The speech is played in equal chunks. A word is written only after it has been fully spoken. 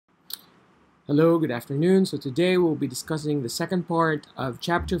Hello, good afternoon. So today we'll be discussing the second part of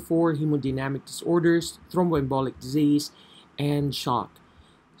Chapter 4, Hemodynamic Disorders, Thromboembolic Disease, and Shock.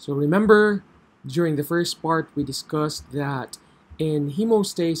 So remember, during the first part, we discussed that in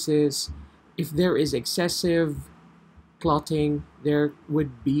hemostasis, if there is excessive clotting, there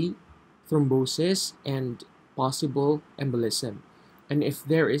would be thrombosis and possible embolism. And if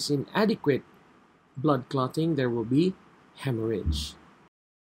there is inadequate blood clotting, there will be hemorrhage.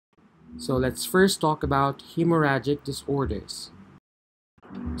 So let's first talk about hemorrhagic disorders.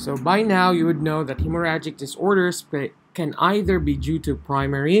 So by now you would know that hemorrhagic disorders can either be due to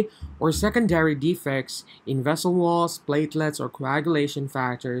primary or secondary defects in vessel walls, platelets, or coagulation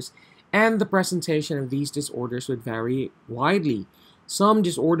factors, and the presentation of these disorders would vary widely. Some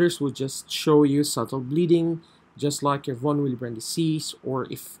disorders would just show you subtle bleeding, just like your von Willebrand disease, or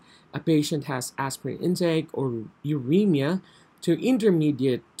if a patient has aspirin intake or uremia, to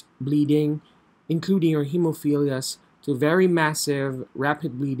intermediate bleeding, including your hemophilias, to very massive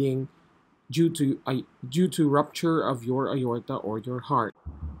rapid bleeding due to rupture of your aorta or your heart.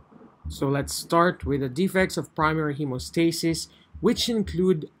 So let's start with the defects of primary hemostasis, which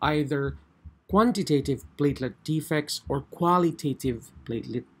include either quantitative platelet defects or qualitative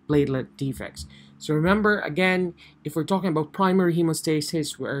platelet defects. So remember, again, if we're talking about primary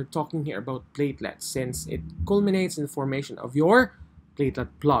hemostasis, we're talking here about platelets, since it culminates in the formation of your platelet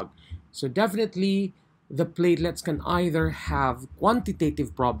plug. So definitely the platelets can either have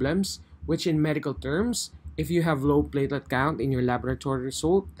quantitative problems, which in medical terms, if you have low platelet count in your laboratory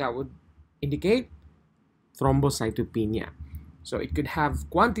result, that would indicate thrombocytopenia. So it could have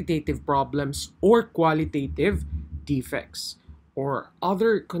quantitative problems or qualitative defects. Or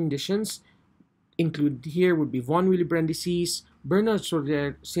other conditions include here would be von Willebrand disease,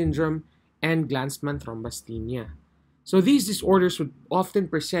 Bernard-Schroeder syndrome, and Glanzmann thrombasthenia. So these disorders would often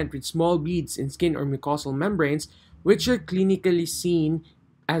present with small bleeds in skin or mucosal membranes, which are clinically seen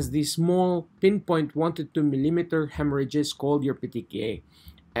as the small pinpoint 1 to 2 millimeter hemorrhages called your petechiae.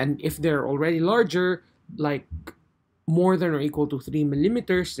 And if they're already larger, like more than or equal to 3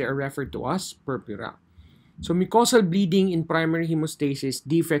 millimeters, they are referred to as purpura. So mucosal bleeding in primary hemostasis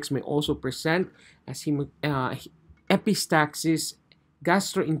defects may also present as epistaxis,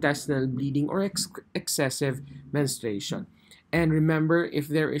 gastrointestinal bleeding, or excessive menstruation. And remember, if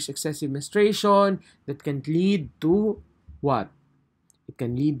there is excessive menstruation, that can lead to what? It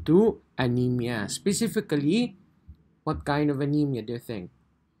can lead to anemia. Specifically, what kind of anemia do you think?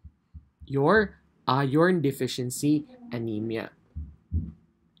 Your iron deficiency anemia.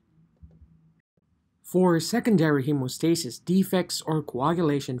 For secondary hemostasis defects or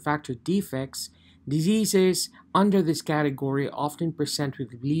coagulation factor defects, diseases under this category often present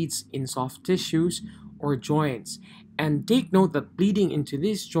with bleeds in soft tissues or joints. And take note that bleeding into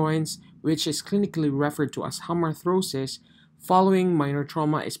these joints, which is clinically referred to as hamarthrosis, following minor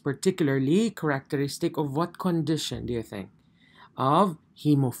trauma is particularly characteristic of what condition, do you think? Of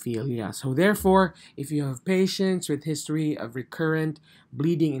hemophilia. So therefore, if you have patients with history of recurrent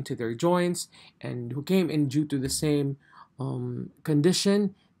bleeding into their joints and who came in due to the same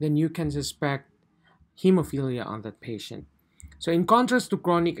condition, then you can suspect hemophilia on that patient. So in contrast to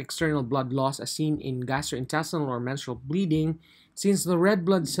chronic external blood loss as seen in gastrointestinal or menstrual bleeding, since the red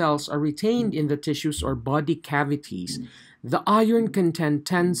blood cells are retained in the tissues or body cavities, the iron content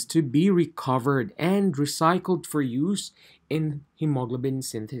tends to be recovered and recycled for use in hemoglobin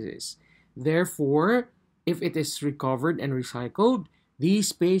synthesis. Therefore, if it is recovered and recycled,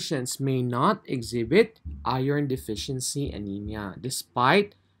 these patients may not exhibit iron deficiency anemia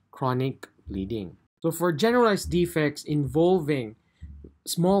despite chronic bleeding. So for generalized defects involving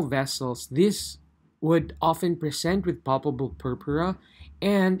small vessels, this would often present with palpable purpura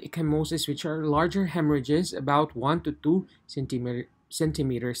and ecchymosis, which are larger hemorrhages about 1 to 2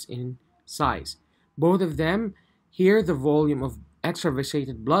 centimeters in size. Both of them, here the volume of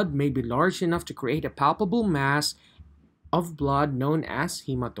extravasated blood may be large enough to create a palpable mass of blood known as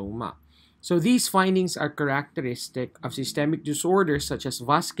hematoma. So these findings are characteristic of systemic disorders such as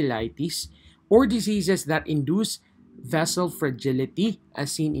vasculitis or diseases that induce vessel fragility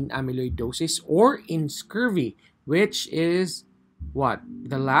as seen in amyloidosis or in scurvy, which is what?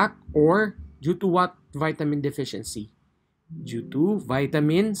 The lack or due to what vitamin deficiency? Due to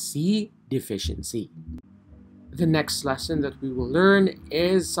vitamin C deficiency. The next lesson that we will learn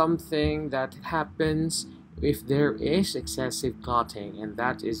is something that happens if there is excessive clotting, and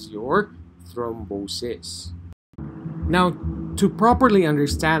that is your thrombosis. Now, to properly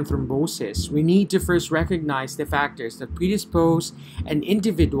understand thrombosis, we need to first recognize the factors that predispose an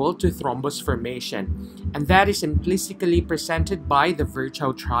individual to thrombus formation, and that is implicitly presented by the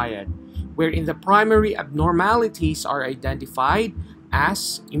Virchow triad. wherein the primary abnormalities are identified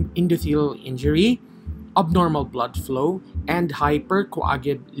as endothelial injury, abnormal blood flow, and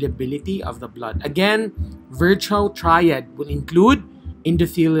hypercoagulability of the blood. Again, virtual triad will include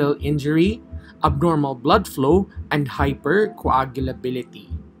endothelial injury, abnormal blood flow, and hypercoagulability.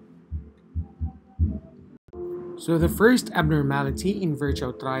 So the first abnormality in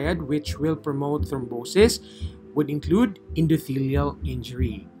virtual triad which will promote thrombosis would include endothelial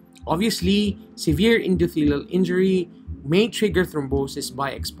injury. Obviously, severe endothelial injury may trigger thrombosis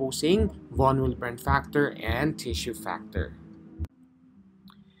by exposing von Willebrand factor and tissue factor.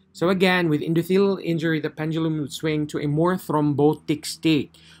 So again, with endothelial injury, the pendulum would swing to a more thrombotic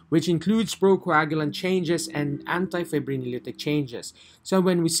state, which includes procoagulant changes and antifibrinolytic changes. So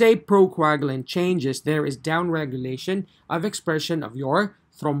when we say procoagulant changes, there is downregulation of expression of your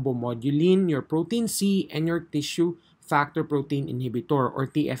thrombomodulin, your protein C, and your tissue factor protein inhibitor, or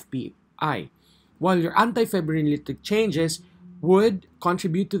TFPI. While your antifibrinolytic changes would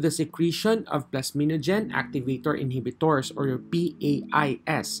contribute to the secretion of plasminogen activator inhibitors, or your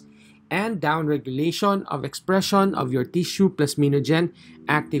PAIs, and downregulation of expression of your tissue plasminogen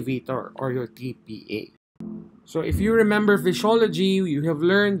activator, or your TPA. So if you remember physiology, you have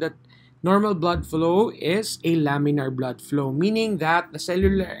learned that normal blood flow is a laminar blood flow, meaning that the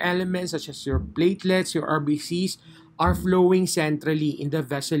cellular elements such as your platelets, your RBCs, are flowing centrally in the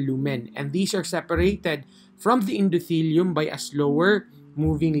vessel lumen, and these are separated from the endothelium by a slower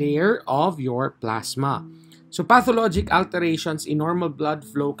moving layer of your plasma. So pathologic alterations in normal blood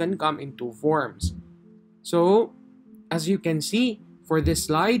flow can come in two forms. So as you can see for this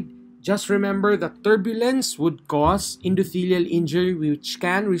slide, just remember that turbulence would cause endothelial injury, which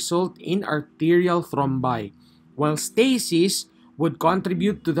can result in arterial thrombi, while stasis would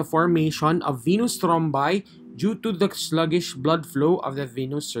contribute to the formation of venous thrombi due to the sluggish blood flow of the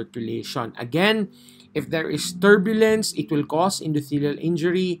venous circulation. Again, if there is turbulence, it will cause endothelial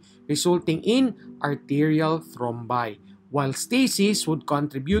injury, resulting in arterial thrombi, while stasis would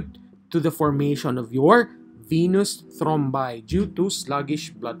contribute to the formation of your venous thrombi due to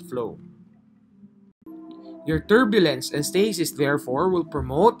sluggish blood flow. Your turbulence and stasis, therefore, will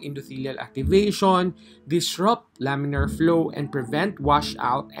promote endothelial activation, disrupt laminar flow, and prevent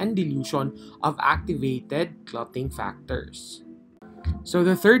washout and dilution of activated clotting factors. So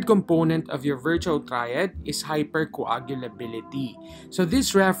the third component of your virtual triad is hypercoagulability. So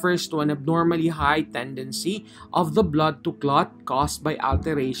this refers to an abnormally high tendency of the blood to clot caused by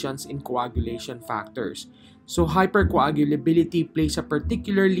alterations in coagulation factors. So hypercoagulability plays a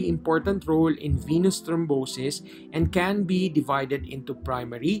particularly important role in venous thrombosis and can be divided into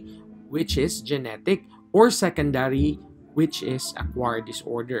primary, which is genetic, or secondary, which is acquired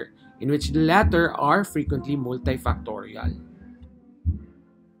disorder, in which the latter are frequently multifactorial.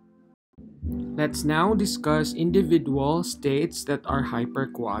 Let's now discuss individual states that are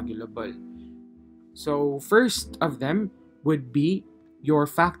hypercoagulable. So first of them would be your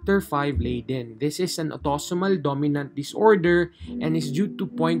factor V laden. This is an autosomal dominant disorder and is due to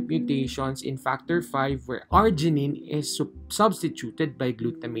point mutations in factor V where arginine is substituted by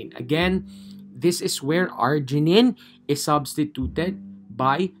glutamine. Again, this is where arginine is substituted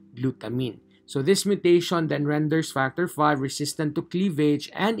by glutamine. So this mutation then renders factor V resistant to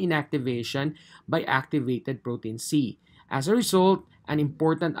cleavage and inactivation by activated protein C. As a result, an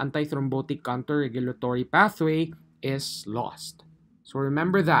important antithrombotic counter-regulatory pathway is lost. So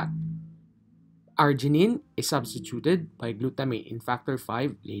remember that arginine is substituted by glutamine in factor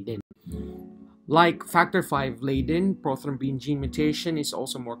V laden. Like factor V laden, prothrombin gene mutation is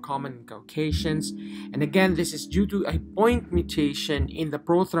also more common in Caucasians. And again, this is due to a point mutation in the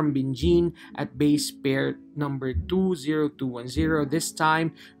prothrombin gene at base pair number 20210, this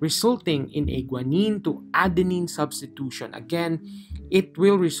time resulting in a guanine to adenine substitution. Again, it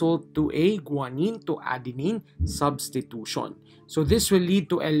will result to a guanine to adenine substitution. So this will lead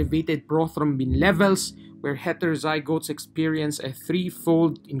to elevated prothrombin levels where heterozygotes experience a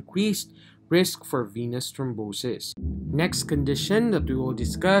threefold increased risk for venous thrombosis. Next condition that we will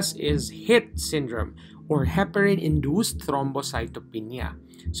discuss is HIT syndrome, or heparin-induced thrombocytopenia.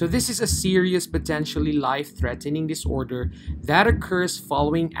 So this is a serious, potentially life-threatening disorder that occurs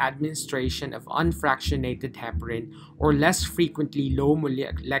following administration of unfractionated heparin or less frequently low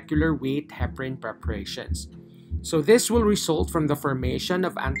molecular weight heparin preparations. So this will result from the formation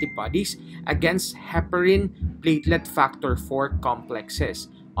of antibodies against heparin platelet factor 4 complexes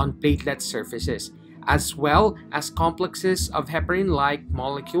on platelet surfaces, as well as complexes of heparin-like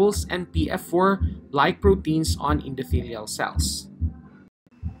molecules and PF4-like proteins on endothelial cells.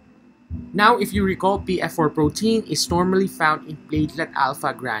 Now, if you recall, PF4 protein is normally found in platelet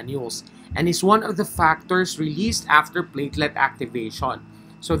alpha granules and is one of the factors released after platelet activation.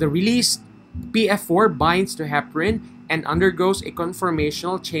 So the released PF4 binds to heparin and undergoes a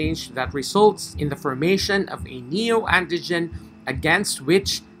conformational change that results in the formation of a neoantigen against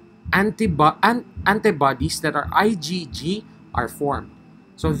which antibodies that are IgG are formed.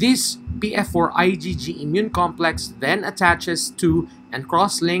 So this PF4 IgG immune complex then attaches to and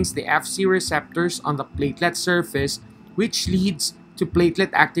cross-links the Fc receptors on the platelet surface, which leads to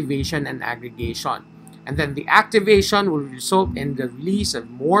platelet activation and aggregation. And then the activation will result in the release of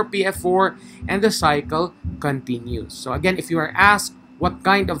more PF4 and the cycle continues. So again, if you are asked what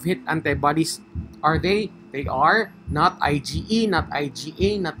kind of hit antibodies are they are not IgE, not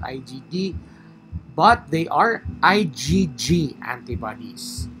IgA, not IgD, but they are IgG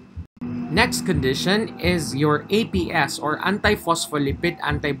antibodies. Next condition is your APS or antiphospholipid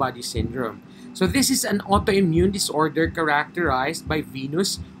antibody syndrome. So this is an autoimmune disorder characterized by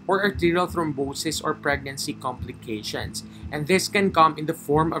venous or arterial thrombosis or pregnancy complications. And this can come in the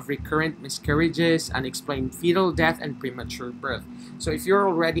form of recurrent miscarriages, unexplained fetal death, and premature birth. So if you're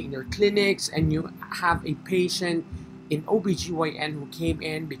already in your clinics and you have a patient in OBGYN who came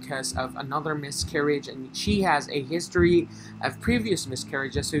in because of another miscarriage and she has a history of previous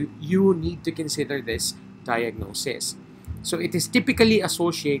miscarriages, so you need to consider this diagnosis. So it is typically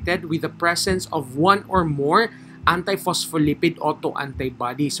associated with the presence of one or more antiphospholipid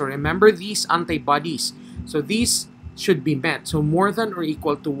autoantibodies. So remember these antibodies. So these should be met. So more than or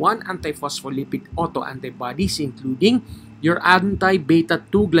equal to one antiphospholipid autoantibodies, including your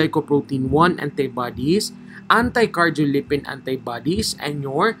anti-beta-2 glycoprotein 1 antibodies, anti-cardiolipin antibodies, and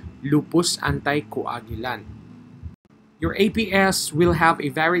your lupus anticoagulant. Your APS will have a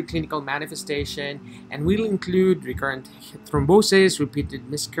varied clinical manifestation and will include recurrent thrombosis, repeated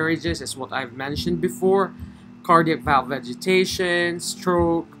miscarriages, as what I've mentioned before, cardiac valve vegetation,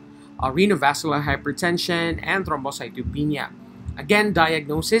 stroke, renovascular hypertension, and thrombocytopenia. Again,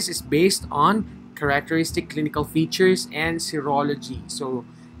 diagnosis is based on characteristic clinical features and serology. So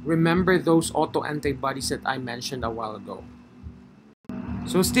remember those autoantibodies that I mentioned a while ago.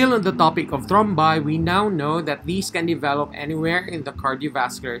 So still on the topic of thrombi, we now know that these can develop anywhere in the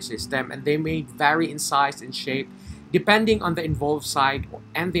cardiovascular system and they may vary in size and shape depending on the involved site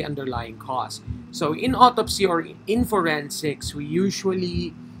and the underlying cause. So in autopsy or in forensics, we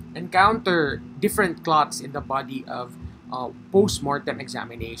usually encounter different clots in the body of post-mortem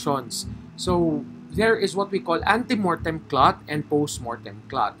examinations. So there is what we call antemortem clot and post-mortem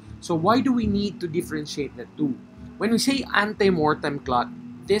clot. So why do we need to differentiate the two? When we say antemortem clot,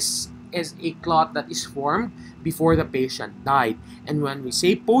 this is a clot that is formed before the patient died. And when we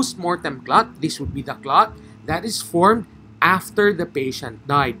say post-mortem clot, this would be the clot that is formed after the patient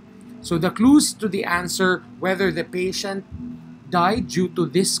died. So the clues to the answer whether the patient died due to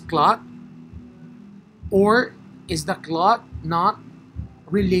this clot or is the clot not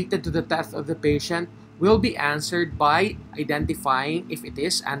related to the death of the patient will be answered by identifying if it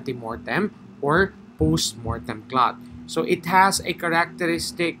is antemortem or post-mortem clot. So it has a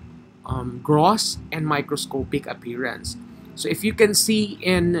characteristic gross and microscopic appearance. So if you can see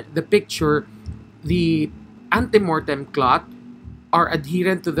in the picture, the antemortem clot are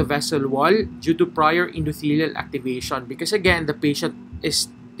adherent to the vessel wall due to prior endothelial activation because again, the patient is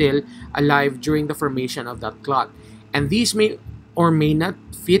still alive during the formation of that clot. And these may or may not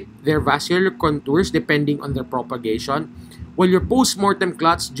fit their vascular contours depending on their propagation, while your post-mortem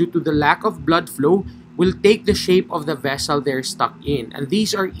clots due to the lack of blood flow will take the shape of the vessel they're stuck in, and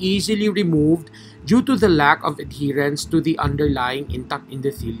these are easily removed due to the lack of adherence to the underlying intact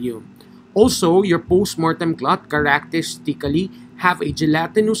endothelium. Also, your post-mortem clot characteristically have a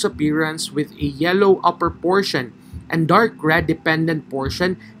gelatinous appearance with a yellow upper portion and dark red dependent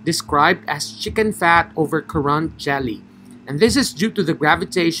portion described as chicken fat over currant jelly. And this is due to the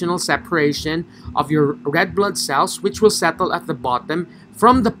gravitational separation of your red blood cells, which will settle at the bottom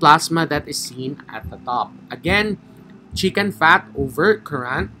from the plasma that is seen at the top. Again, chicken fat over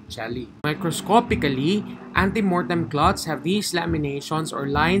currant jelly. Microscopically, antemortem clots have these laminations or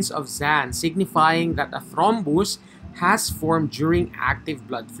lines of Zahn, signifying that a thrombus has formed during active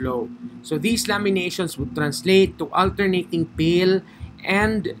blood flow. So these laminations would translate to alternating pale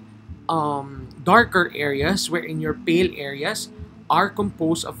and darker areas, wherein your pale areas are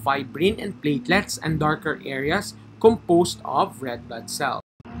composed of fibrin and platelets and darker areas composed of red blood cells.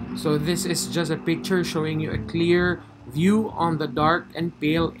 So this is just a picture showing you a clear view on the dark and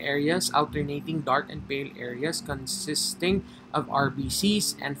pale areas, alternating dark and pale areas consisting of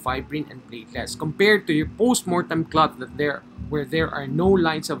RBCs and fibrin and platelets, compared to your post-mortem clot where there are no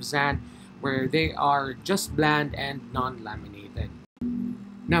lines of Zahn where they are just bland and non-laminated.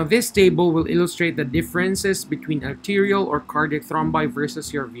 Now, this table will illustrate the differences between arterial or cardiac thrombi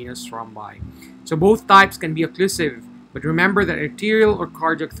versus your venous thrombi. So both types can be occlusive, but remember that arterial or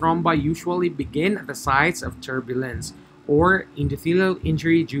cardiac thrombi usually begin at the sites of turbulence or endothelial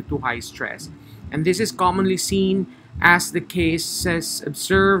injury due to high stress. And this is commonly seen as the cases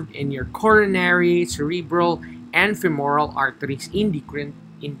observed in your coronary, cerebral, and femoral arteries in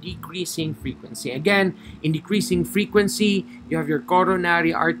decreasing frequency. Again, in decreasing frequency, you have your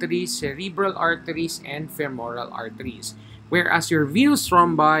coronary arteries, cerebral arteries, and femoral arteries. Whereas your venous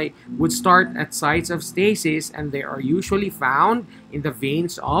thrombi would start at sites of stasis, and they are usually found in the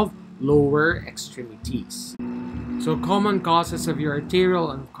veins of lower extremities. So common causes of your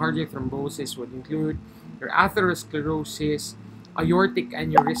arterial and cardiac thrombosis would include your atherosclerosis, aortic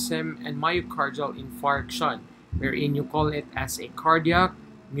aneurysm, and myocardial infarction, wherein you call it as a cardiac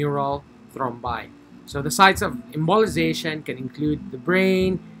mural thrombi. So the sites of embolization can include the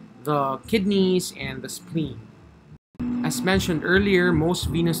brain, the kidneys, and the spleen. As mentioned earlier, most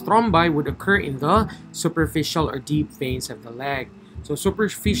venous thrombi would occur in the superficial or deep veins of the leg. So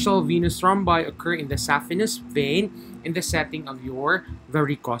superficial venous thrombi occur in the saphenous vein in the setting of your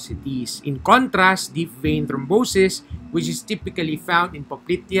varicosities. In contrast, deep vein thrombosis, which is typically found in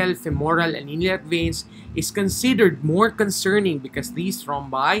popliteal, femoral, and iliac veins, is considered more concerning because these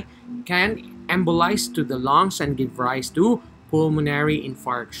thrombi can embolize to the lungs and give rise to pulmonary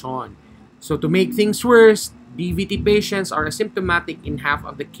infarction. So to make things worse, DVT patients are asymptomatic in half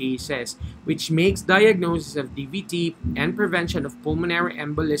of the cases, which makes diagnosis of DVT and prevention of pulmonary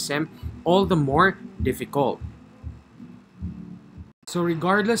embolism all the more difficult. So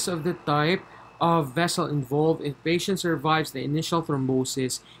regardless of the type of vessel involved, if patient survives the initial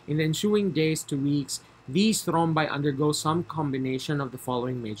thrombosis, in the ensuing days to weeks, these thrombi undergo some combination of the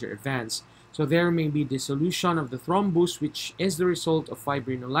following major events. So there may be dissolution of the thrombus, which is the result of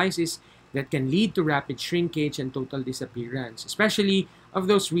fibrinolysis that can lead to rapid shrinkage and total disappearance, especially of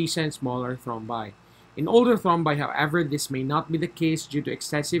those recent smaller thrombi. In older thrombi, however, this may not be the case due to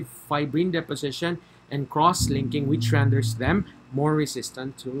excessive fibrin deposition and cross-linking, which renders them more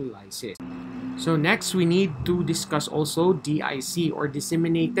resistant to lysis. So next, we need to discuss also DIC, or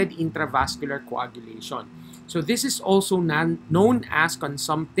disseminated intravascular coagulation. So this is also known as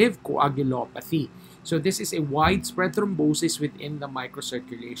consumptive coagulopathy. So this is a widespread thrombosis within the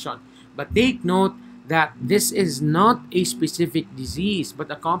microcirculation. But take note that this is not a specific disease, but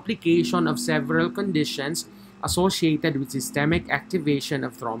a complication of several conditions associated with systemic activation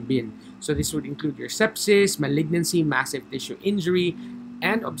of thrombin. So this would include your sepsis, malignancy, massive tissue injury,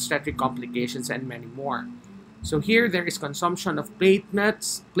 and obstetric complications, and many more. So here there is consumption of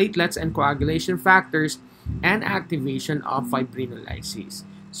platelets and coagulation factors, and activation of fibrinolysis.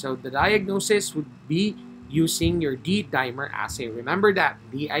 So the diagnosis would be using your D-dimer assay. Remember that,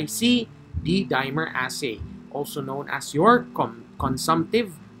 DIC, D-dimer assay, also known as your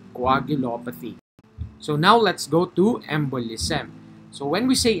consumptive coagulopathy. So now let's go to embolism. So when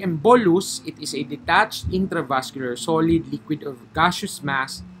we say embolus, it is a detached intravascular solid, liquid, or gaseous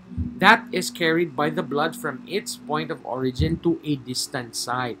mass that is carried by the blood from its point of origin to a distant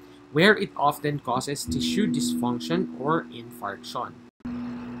site, where it often causes tissue dysfunction or infarction.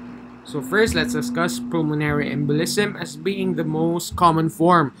 So first, let's discuss pulmonary embolism as being the most common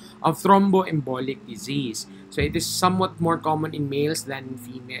form of thromboembolic disease. So it is somewhat more common in males than in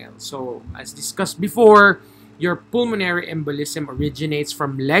females. So as discussed before, your pulmonary embolism originates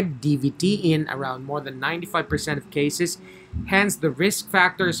from leg DVT in around more than 95% of cases. Hence, the risk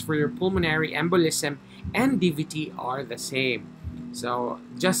factors for your pulmonary embolism and DVT are the same. So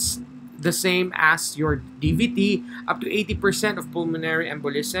just the same as your DVT, up to 80% of pulmonary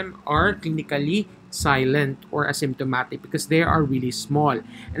embolism are clinically silent or asymptomatic because they are really small.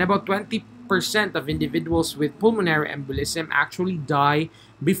 And about 20% of individuals with pulmonary embolism actually die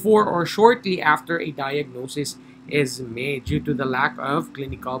before or shortly after a diagnosis is made due to the lack of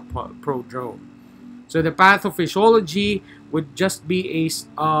clinical prodrome. So the pathophysiology would just be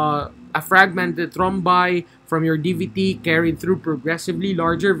a fragmented thrombi from your DVT carried through progressively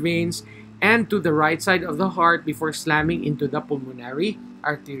larger veins and to the right side of the heart before slamming into the pulmonary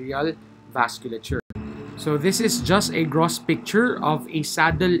arterial vasculature. So this is just a gross picture of a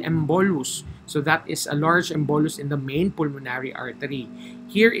saddle embolus. So that is a large embolus in the main pulmonary artery.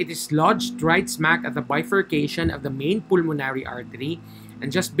 Here it is lodged right smack at the bifurcation of the main pulmonary artery,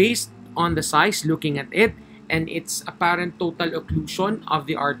 and just based on the size, looking at it, and its apparent total occlusion of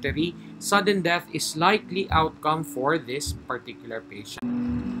the artery, sudden death is likely outcome for this particular patient.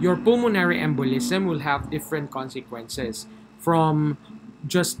 Your pulmonary embolism will have different consequences, from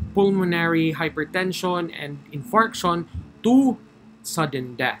just pulmonary hypertension and infarction to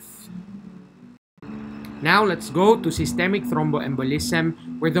sudden death. Now let's go to systemic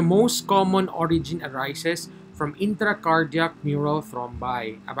thromboembolism, where the most common origin arises from intracardiac mural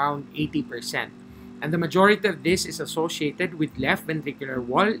thrombi, around 80%. And the majority of this is associated with left ventricular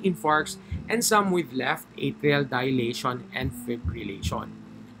wall infarcts and some with left atrial dilation and fibrillation.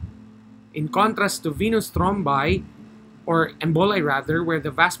 In contrast to venous thrombi, or emboli rather, where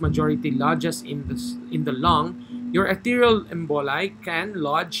the vast majority lodges in the lung, your arterial emboli can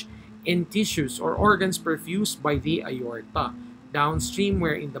lodge in tissues or organs perfused by the aorta, downstream,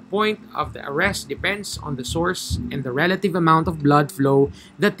 wherein the point of the arrest depends on the source and the relative amount of blood flow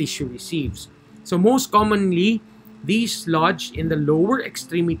the tissue receives. So most commonly, these lodge in the lower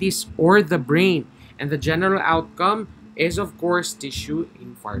extremities or the brain, and the general outcome is of course tissue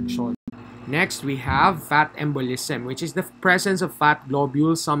infarction. Next, we have fat embolism, which is the presence of fat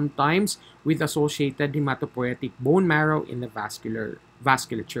globules, sometimes with associated hematopoietic bone marrow in the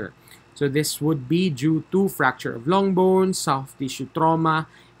vasculature. So this would be due to fracture of long bones, soft tissue trauma,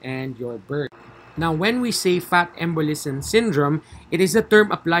 and your birth. Now, when we say fat embolism syndrome, it is a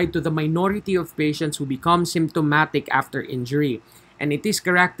term applied to the minority of patients who become symptomatic after injury, and it is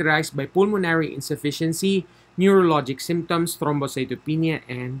characterized by pulmonary insufficiency, neurologic symptoms, thrombocytopenia,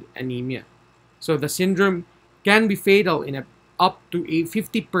 and anemia. So the syndrome can be fatal in up to a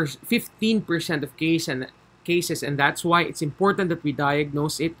 15% of cases, and that's why it's important that we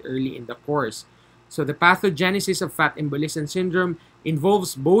diagnose it early in the course. So the pathogenesis of fat embolism syndrome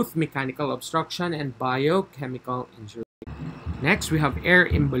involves both mechanical obstruction and biochemical injury. Next, we have air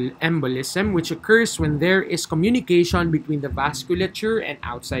embolism, which occurs when there is communication between the vasculature and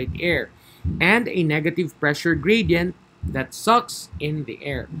outside air, and a negative pressure gradient that sucks in the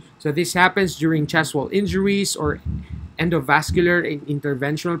air. So this happens during chest wall injuries or endovascular and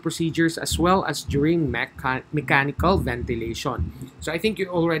interventional procedures, as well as during mechanical ventilation. So I think you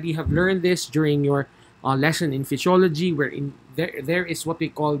already have learned this during your lesson in physiology, wherein there is what we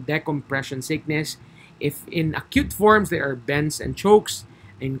call decompression sickness. If in acute forms, there are bends and chokes.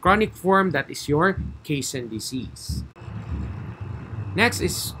 In chronic form, that is your Caisson disease. Next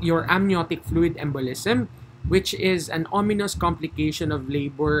is your amniotic fluid embolism, which is an ominous complication of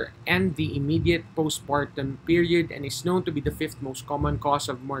labor and the immediate postpartum period, and is known to be the 5th most common cause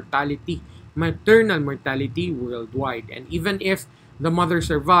of mortality, maternal mortality worldwide. And even if the mother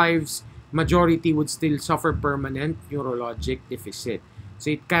survives, majority would still suffer permanent neurologic deficit.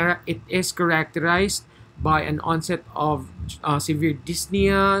 So it is characterized by an onset of severe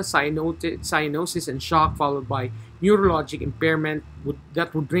dyspnea, cyanosis, and shock, followed by neurologic impairment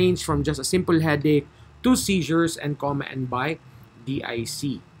that would range from just a simple headache to seizures and coma, and by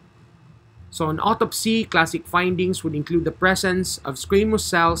DIC. So an autopsy, classic findings would include the presence of squamous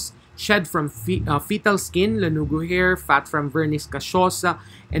cells shed from fetal skin, lanugo hair, fat from vernis caseosa,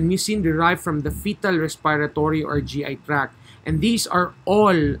 and mucin derived from the fetal respiratory or GI tract. And these are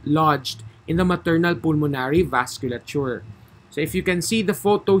all lodged in the maternal pulmonary vasculature. So if you can see the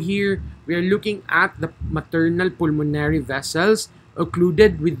photo here, we are looking at the maternal pulmonary vessels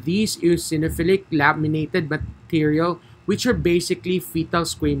occluded with these eosinophilic laminated material, which are basically fetal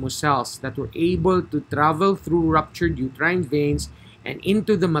squamous cells that were able to travel through ruptured uterine veins and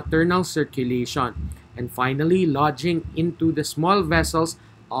into the maternal circulation, and finally lodging into the small vessels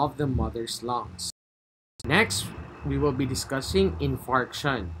of the mother's lungs. Next, we will be discussing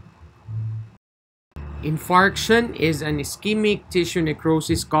infarction. Infarction is an ischemic tissue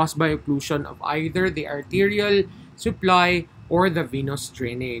necrosis caused by occlusion of either the arterial supply or the venous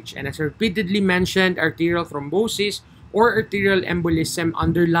drainage. And as repeatedly mentioned, arterial thrombosis or arterial embolism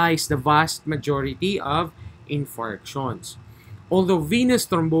underlies the vast majority of infarctions. Although venous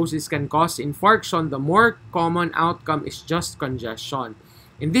thrombosis can cause infarction, the more common outcome is just congestion.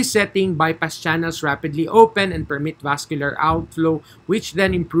 In this setting, bypass channels rapidly open and permit vascular outflow, which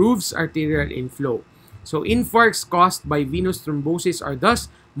then improves arterial inflow. So infarcts caused by venous thrombosis are thus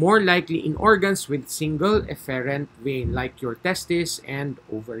more likely in organs with single efferent vein, like your testis and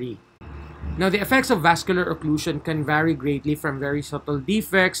ovary. Now, the effects of vascular occlusion can vary greatly, from very subtle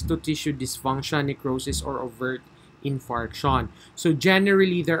defects to tissue dysfunction, necrosis, or overt infarction. So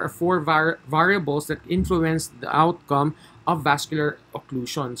generally, there are 4 variables that influence the outcome of vascular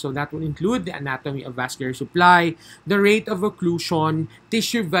occlusion. So that will include the anatomy of vascular supply, the rate of occlusion,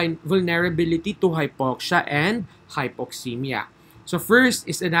 tissue vulnerability to hypoxia, and hypoxemia. So first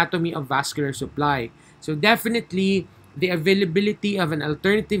is anatomy of vascular supply. So definitely, the availability of an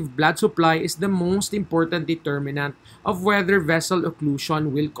alternative blood supply is the most important determinant of whether vessel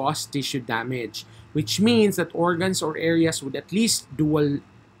occlusion will cause tissue damage. which means that organs or areas with at least dual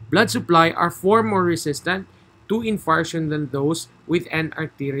blood supply are far more resistant to infarction than those with an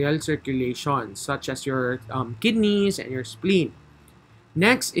arterial circulation, such as your kidneys and your spleen.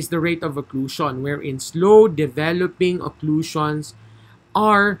 Next is the rate of occlusion, wherein slow developing occlusions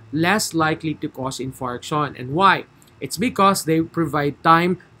are less likely to cause infarction. And why? It's because they provide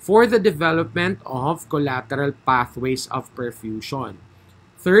time for the development of collateral pathways of perfusion.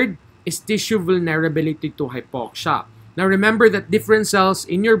 Third is tissue vulnerability to hypoxia. Now remember that different cells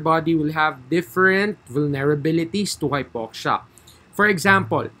in your body will have different vulnerabilities to hypoxia. For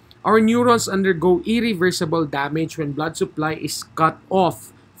example, our neurons undergo irreversible damage when blood supply is cut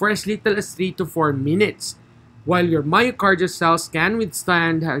off for as little as 3 to 4 minutes, while your myocardial cells can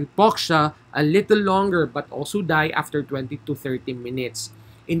withstand hypoxia a little longer but also die after 20 to 30 minutes.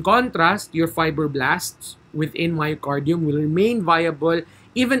 In contrast, your fibroblasts within myocardium will remain viable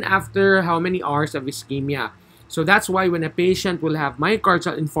even after how many hours of ischemia. So that's why when a patient will have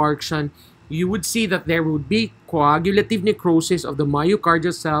myocardial infarction, you would see that there would be coagulative necrosis of the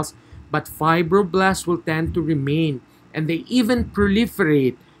myocardial cells, but fibroblasts will tend to remain, and they even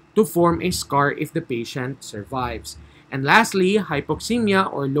proliferate to form a scar if the patient survives. And lastly,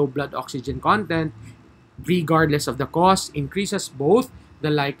 hypoxemia or low blood oxygen content, regardless of the cause, increases both the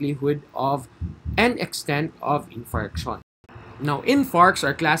likelihood of and extent of infarction. Now, infarcts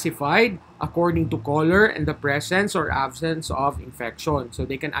are classified according to color and the presence or absence of infection. So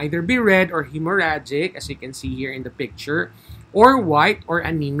they can either be red or hemorrhagic, as you can see here in the picture, or white or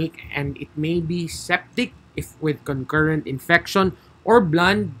anemic, and it may be septic if with concurrent infection, or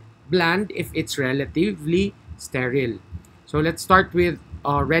bland if it's relatively sterile. So let's start with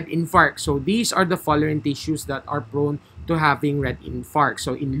red infarct. So these are the following tissues that are prone to having red infarct.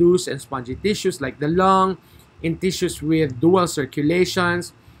 So in loose and spongy tissues like the lung, in tissues with dual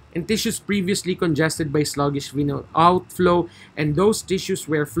circulations, in tissues previously congested by sluggish venous outflow, and those tissues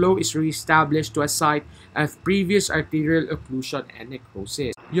where flow is reestablished to a site of previous arterial occlusion and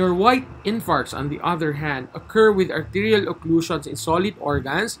necrosis. Your white infarcts, on the other hand, occur with arterial occlusions in solid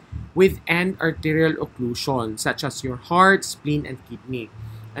organs with an arterial occlusion, such as your heart, spleen, and kidney,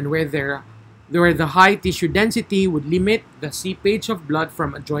 and where the high tissue density would limit the seepage of blood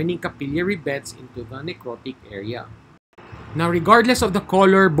from adjoining capillary beds into the necrotic area. Now, regardless of the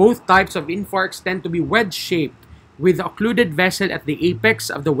color, both types of infarcts tend to be wedge-shaped, with the occluded vessel at the apex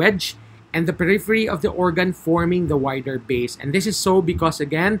of the wedge and the periphery of the organ forming the wider base. And this is so because,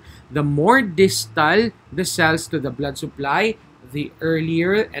 again, the more distal the cells to the blood supply, the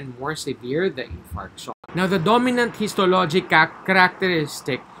earlier and more severe the infarction. Now, the dominant histologic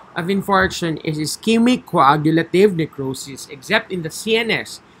characteristic of infarction is ischemic coagulative necrosis, except in the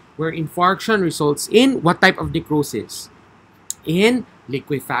CNS, where infarction results in what type of necrosis? In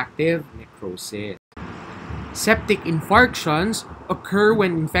liquefactive necrosis. Septic infarctions occur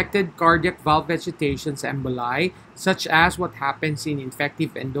when infected cardiac valve vegetations emboli, such as what happens in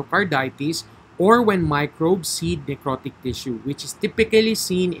infective endocarditis, or when microbes seed necrotic tissue, which is typically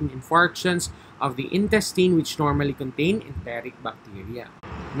seen in infarctions of the intestine, which normally contain enteric bacteria.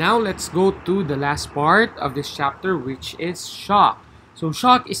 Now let's go to the last part of this chapter, which is shock. So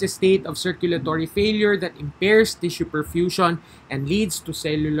shock is a state of circulatory failure that impairs tissue perfusion and leads to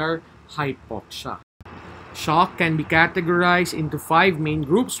cellular hypoxia. Shock can be categorized into 5 main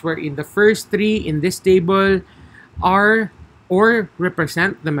groups, wherein the first 3 in this table are or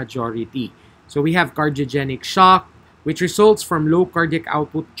represent the majority. So we have cardiogenic shock, which results from low cardiac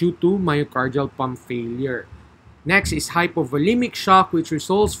output due to myocardial pump failure. Next is hypovolemic shock, which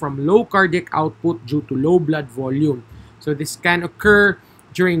results from low cardiac output due to low blood volume. So this can occur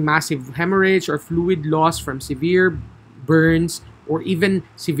during massive hemorrhage or fluid loss from severe burns or even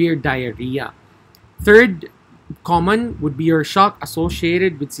severe diarrhea. Third common would be your shock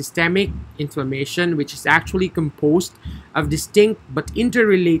associated with systemic inflammation, which is actually composed of distinct but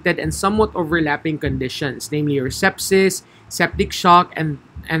interrelated and somewhat overlapping conditions, namely your sepsis, septic shock, and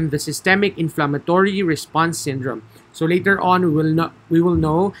the systemic inflammatory response syndrome. So later on, we will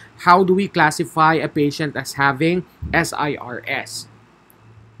know how do we classify a patient as having SIRS.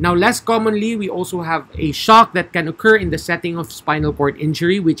 Now, less commonly, we also have a shock that can occur in the setting of spinal cord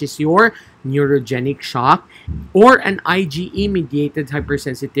injury, which is your neurogenic shock, or an IgE-mediated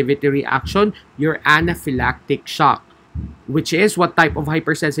hypersensitivity reaction, your anaphylactic shock, which is what type of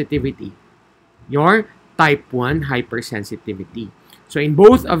hypersensitivity? Your type 1 hypersensitivity. So in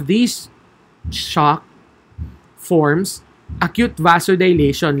both of these shock forms, acute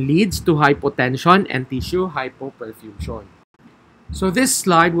vasodilation leads to hypotension and tissue hypoperfusion. So this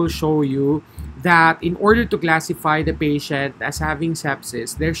slide will show you that in order to classify the patient as having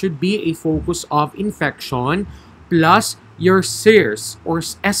sepsis, there should be a focus of infection plus your SIRS or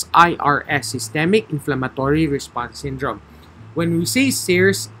SIRS, Systemic Inflammatory Response Syndrome. When we say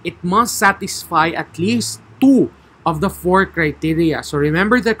SIRS, it must satisfy at least 2 of the 4 criteria. So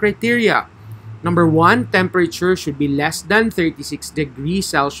remember the criteria. Number 1, temperature should be less than 36 degrees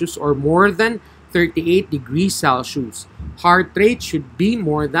Celsius or more than 38 degrees Celsius. Heart rate should be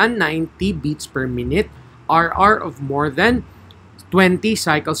more than 90 beats per minute. RR of more than 20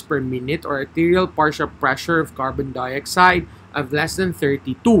 cycles per minute, or arterial partial pressure of carbon dioxide of less than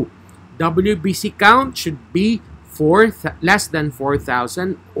 32. WBC count should be less than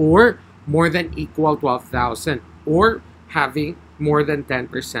 4,000 or more than equal 12,000, or having more than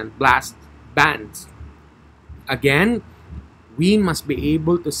 10% blast bands. Again, we must be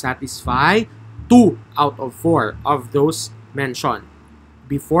able to satisfy 2 out of 4 of those mentioned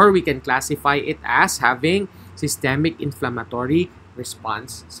before we can classify it as having systemic inflammatory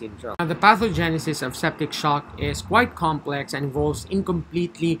response syndrome. Now, the pathogenesis of septic shock is quite complex and involves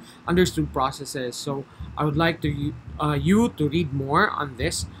incompletely understood processes. So I would like you to read more on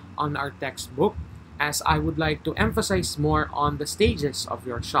this on our textbook, as I would like to emphasize more on the stages of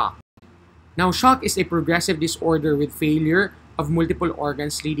your shock. Now, shock is a progressive disorder with failure of multiple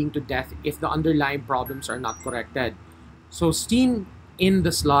organs leading to death if the underlying problems are not corrected. So seen in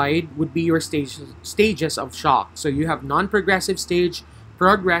the slide would be your stages of shock. So you have non-progressive stage,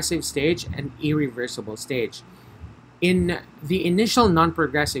 progressive stage, and irreversible stage. In the initial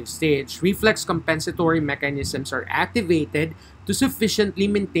non-progressive stage, reflex compensatory mechanisms are activated to sufficiently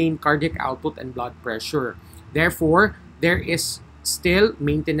maintain cardiac output and blood pressure. Therefore, there is still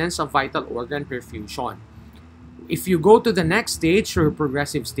maintenance of vital organ perfusion. If you go to the next stage, or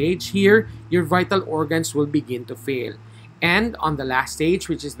progressive stage, here, your vital organs will begin to fail. And on the last stage,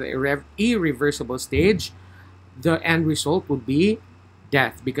 which is the irreversible stage, the end result would be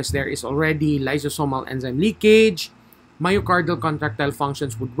death, because there is already lysosomal enzyme leakage, myocardial contractile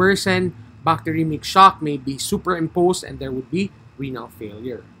functions would worsen, bacteremic shock may be superimposed, and there would be renal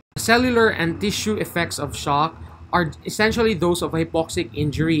failure. Cellular and tissue effects of shock are essentially those of hypoxic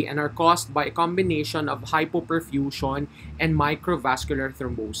injury and are caused by a combination of hypoperfusion and microvascular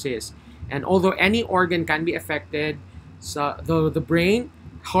thrombosis. And although any organ can be affected, so the brain,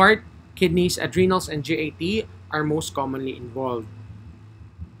 heart, kidneys, adrenals, and GAT are most commonly involved.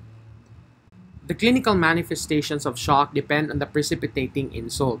 The clinical manifestations of shock depend on the precipitating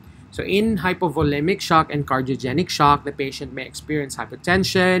insult. So in hypovolemic shock and cardiogenic shock, the patient may experience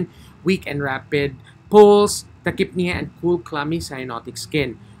hypotension, weak and rapid pulse, tachypnea, and cool, clammy cyanotic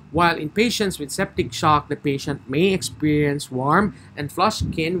skin. While in patients with septic shock, the patient may experience warm and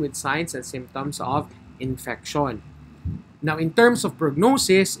flushed skin with signs and symptoms of infection. Now, in terms of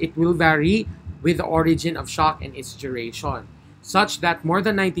prognosis, it will vary with the origin of shock and its duration, such that more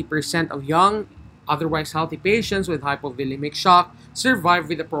than 90% of young, otherwise healthy patients with hypovolemic shock survive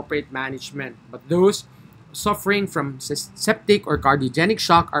with appropriate management, but those suffering from septic or cardiogenic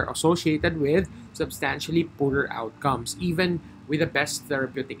shock are associated with substantially poorer outcomes, even with the best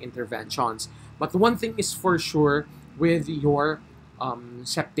therapeutic interventions. But one thing is for sure with your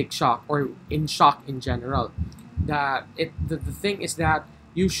septic shock, or in shock in general, that the thing is that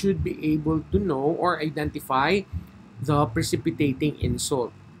you should be able to know or identify the precipitating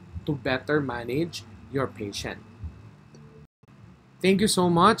insult to better manage your patient. Thank you so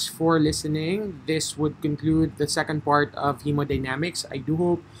much for listening. This would conclude the second part of hemodynamics. I do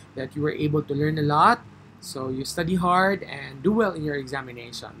hope that you were able to learn a lot. So you study hard and do well in your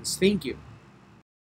examinations. Thank you.